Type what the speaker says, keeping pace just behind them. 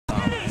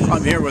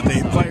I'm here with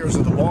the players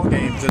of the ball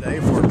game today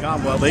for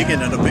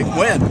Conwell-Egan and a big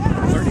win,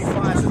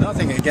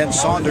 35-0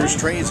 against Saunders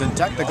Trades and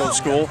Technical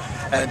School.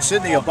 And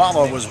Sidney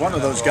Obama was one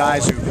of those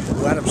guys who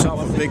had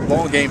himself a big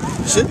ball game.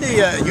 Sidney,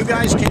 you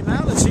guys came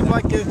out. It seemed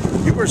like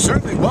you were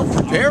certainly well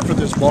prepared for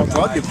this ball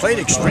club. You played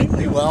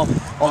extremely well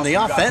on the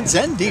offense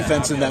and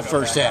defense in that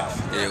first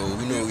half. Yeah, well,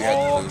 we knew what we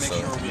had to do,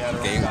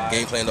 so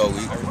game planned all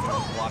week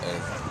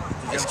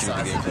and executed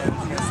the game plan.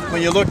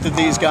 When you looked at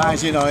these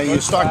guys, you know,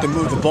 you start to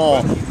move the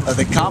ball,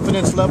 the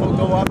confidence level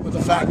go up with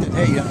the fact that,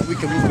 hey, we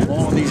can move the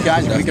ball on these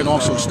guys and we can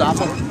also stop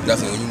them?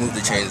 Definitely. When you move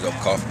the chains up,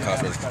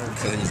 confidence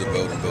continues to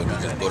build and build. You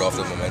just build off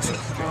the momentum.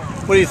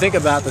 What do you think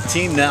about the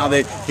team now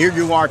that here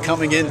you are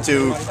coming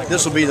into,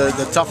 this will be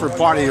the tougher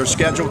part of your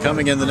schedule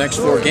coming in the next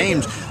 4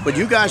 games, but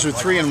you guys are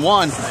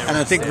 3-1, and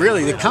I think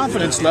really the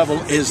confidence level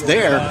is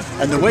there,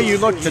 and the way you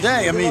look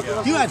today, I mean,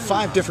 you had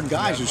 5 different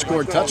guys who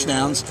scored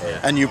touchdowns,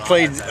 and you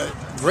played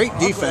great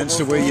defense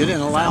to where you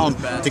didn't allow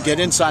them to get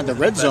inside the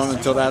red zone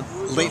until that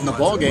late in the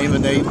ball game,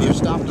 and you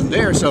stopped them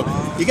there. So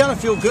you got to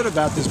feel good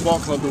about this ball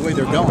club the way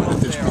they're going at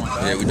this point.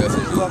 Yeah, we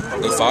definitely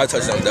do. The 5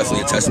 touchdowns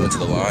definitely a testament to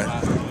the line.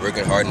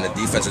 Working hard, and the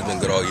defense has been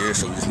good all year,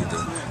 so we just need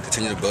to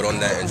continue to build on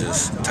that and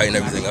just tighten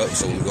everything up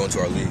so when we go into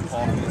our league.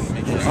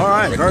 All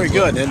right, very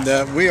good.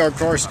 And we are, of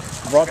course,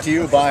 brought to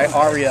you by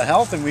Aria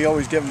Health, and we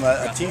always give them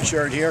a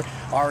T-shirt here.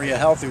 Aria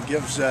Health, who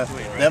gives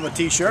them a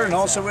T-shirt, and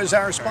also is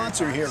our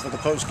sponsor here for the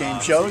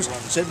post-game shows.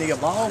 Sidney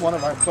Obama, one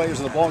of our players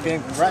of the ball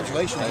game.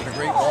 Congratulations on a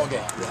great ball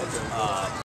game.